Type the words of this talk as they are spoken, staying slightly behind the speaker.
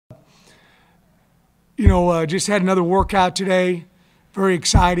Just had another workout today. Very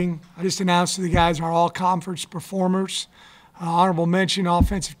exciting. I just announced to the guys our all-conference performers. Honorable mention,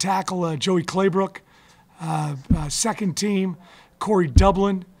 offensive tackle Joey Claybrook. Second team, Corey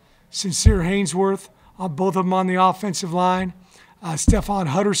Dublin, Sincere Hainsworth, both of them on the offensive line. Stephon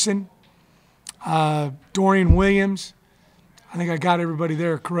Hutterson, Dorian Williams. I think I got everybody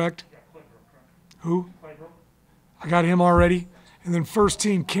there, correct? Who? I got him already. And then first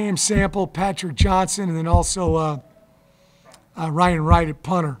team, Cam Sample, Patrick Johnson, and then also Ryan Wright at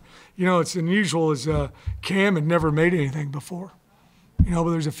punter. It's unusual as Cam had never made anything before.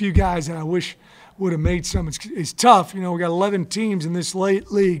 But there's a few guys that I wish would have made some. It's tough. We got 11 teams in this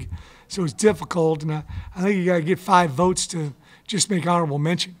league, so it's difficult. And I think you got to get 5 votes to just make honorable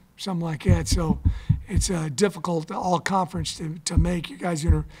mention, something like that. So it's difficult all-conference to make. You guys are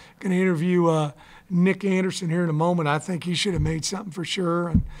going to interview Nick Anderson here in a moment. I think he should have made something for sure.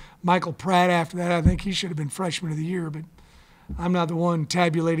 And Michael Pratt after that, I think he should have been Freshman of the Year. But I'm not the one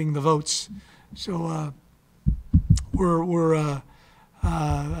tabulating the votes. So we're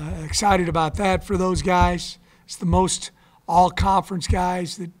excited about that for those guys. It's the most all-conference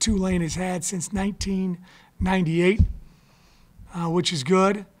guys that Tulane has had since 1998, which is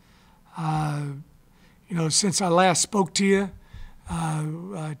good. Since I last spoke to you,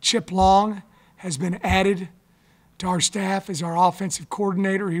 Chip Long has been added to our staff as our offensive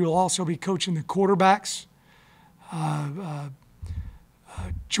coordinator. He will also be coaching the quarterbacks.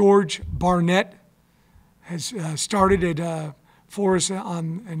 George Barnett has started for us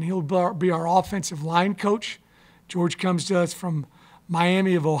and he'll be our offensive line coach. George comes to us from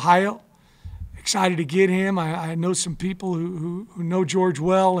Miami of Ohio. Excited to get him. I know some people who know George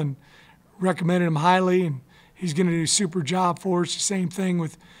well and recommended him highly, and he's going to do a super job for us. The same thing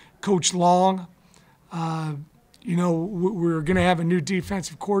with Coach Long. We're going to have a new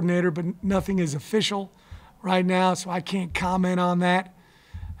defensive coordinator, but nothing is official right now, so I can't comment on that.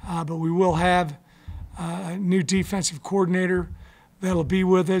 But we will have a new defensive coordinator that'll be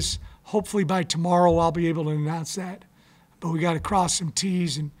with us. Hopefully by tomorrow I'll be able to announce that. But we got to cross some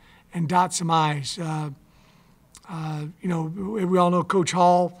T's and dot some I's. We all know Coach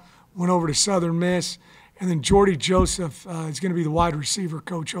Hall went over to Southern Miss. And then Jordy Joseph is going to be the wide receiver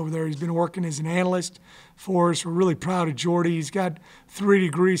coach over there. He's been working as an analyst for us. We're really proud of Jordy. He's got 3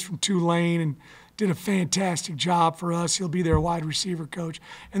 degrees from Tulane and did a fantastic job for us. He'll be their wide receiver coach.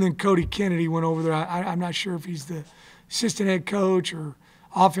 And then Cody Kennedy went over there. I'm not sure if he's the assistant head coach or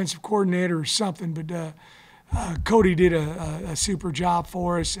offensive coordinator or something, but Cody did a super job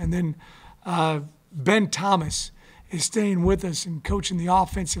for us. And then Ben Thomas is staying with us and coaching the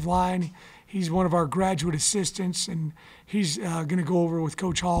offensive line. He's one of our graduate assistants, and he's going to go over with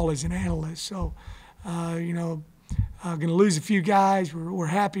Coach Hall as an analyst. So, going to lose a few guys. We're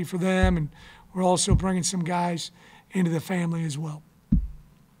happy for them, and we're also bringing some guys into the family as well.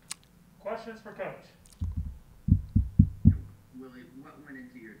 Questions for Coach? Willie, what went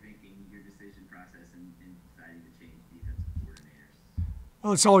into your thinking, your decision process in deciding to change defensive coordinators?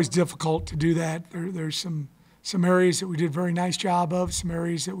 Well, it's always difficult to do that. There's some areas that we did a very nice job of, some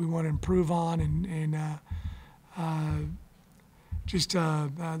areas that we want to improve on, and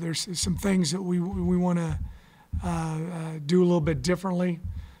there's some things that we want to do a little bit differently.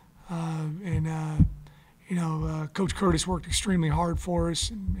 Coach Curtis worked extremely hard for us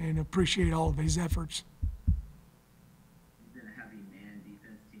and appreciate all of his efforts. You've been a heavy man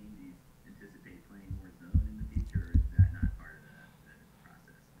defense team. Do you anticipate playing more zone in the future, or is that not part of the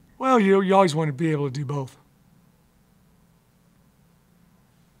process? Well, you always want to be able to do both.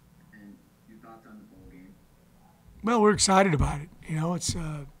 Well, we're excited about it. It's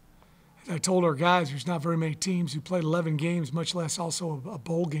as I told our guys, there's not very many teams who played 11 games, much less also a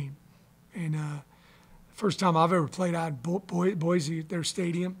bowl game. And first time I've ever played out in Boise at their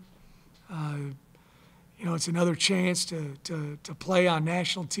stadium. It's another chance to play on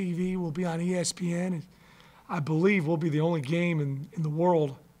national TV. We'll be on ESPN. And I believe we'll be the only game in the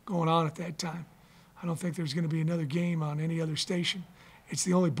world going on at that time. I don't think there's going to be another game on any other station. It's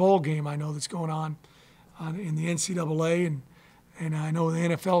the only bowl game I know that's going on in the NCAA, and I know the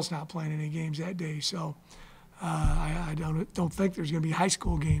NFL's not playing any games that day. So I don't think there's going to be high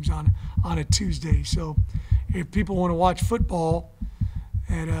school games on a Tuesday. So if people want to watch football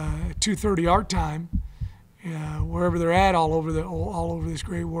at 2:30 our time, wherever they're at all over this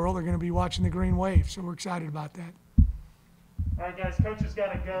great world, they're going to be watching the Green Wave. So we're excited about that. All right, guys. Coach has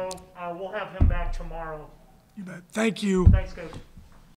got to go. We'll have him back tomorrow. You bet. Thank you. Thanks, Coach.